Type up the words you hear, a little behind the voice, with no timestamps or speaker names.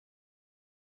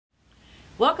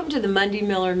Welcome to the Monday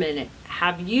Miller Minute.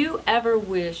 Have you ever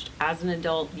wished as an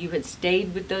adult you had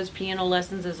stayed with those piano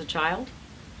lessons as a child?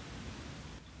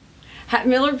 At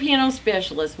Miller Piano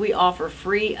Specialists, we offer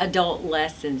free adult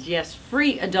lessons. Yes,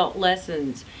 free adult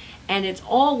lessons. And it's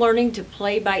all learning to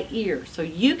play by ear. So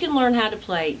you can learn how to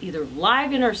play either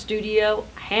live in our studio,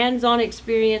 hands-on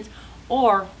experience,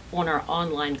 or on our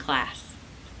online class.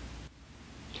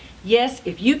 Yes,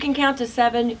 if you can count to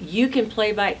 7, you can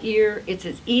play by ear. It's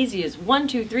as easy as 1,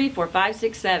 2, 3, 4, 5,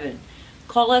 6, 7.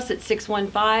 Call us at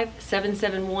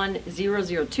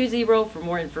 615-771-0020 for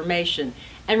more information.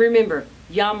 And remember,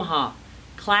 Yamaha,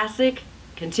 classic,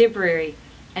 contemporary,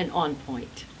 and on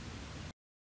point.